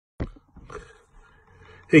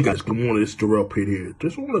Hey guys, good morning. It's Darrell Pitt here.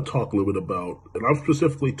 Just want to talk a little bit about, and I'm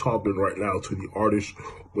specifically talking right now to the artists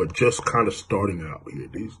who are just kind of starting out here.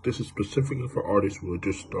 This is specifically for artists who are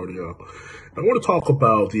just starting out. I want to talk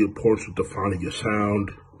about the importance of defining your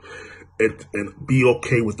sound and be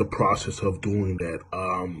okay with the process of doing that.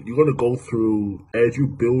 You're going to go through, as you're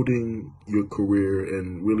building your career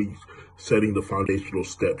and really setting the foundational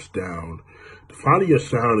steps down, defining your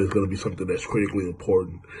sound is going to be something that's critically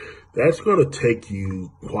important. That's going to take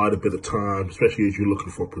you quite a bit of time, especially as you're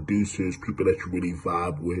looking for producers, people that you really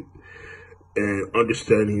vibe with, and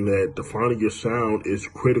understanding that defining your sound is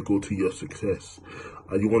critical to your success.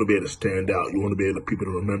 You want to be able to stand out. You want to be able to people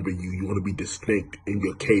to remember you. You want to be distinct in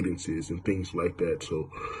your cadences and things like that. So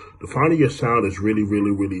defining your sound is really,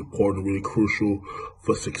 really, really important, really crucial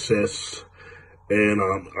for success. And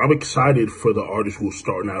I'm excited for the artists who are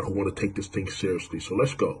starting out who want to take this thing seriously. So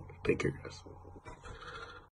let's go. Take care, guys.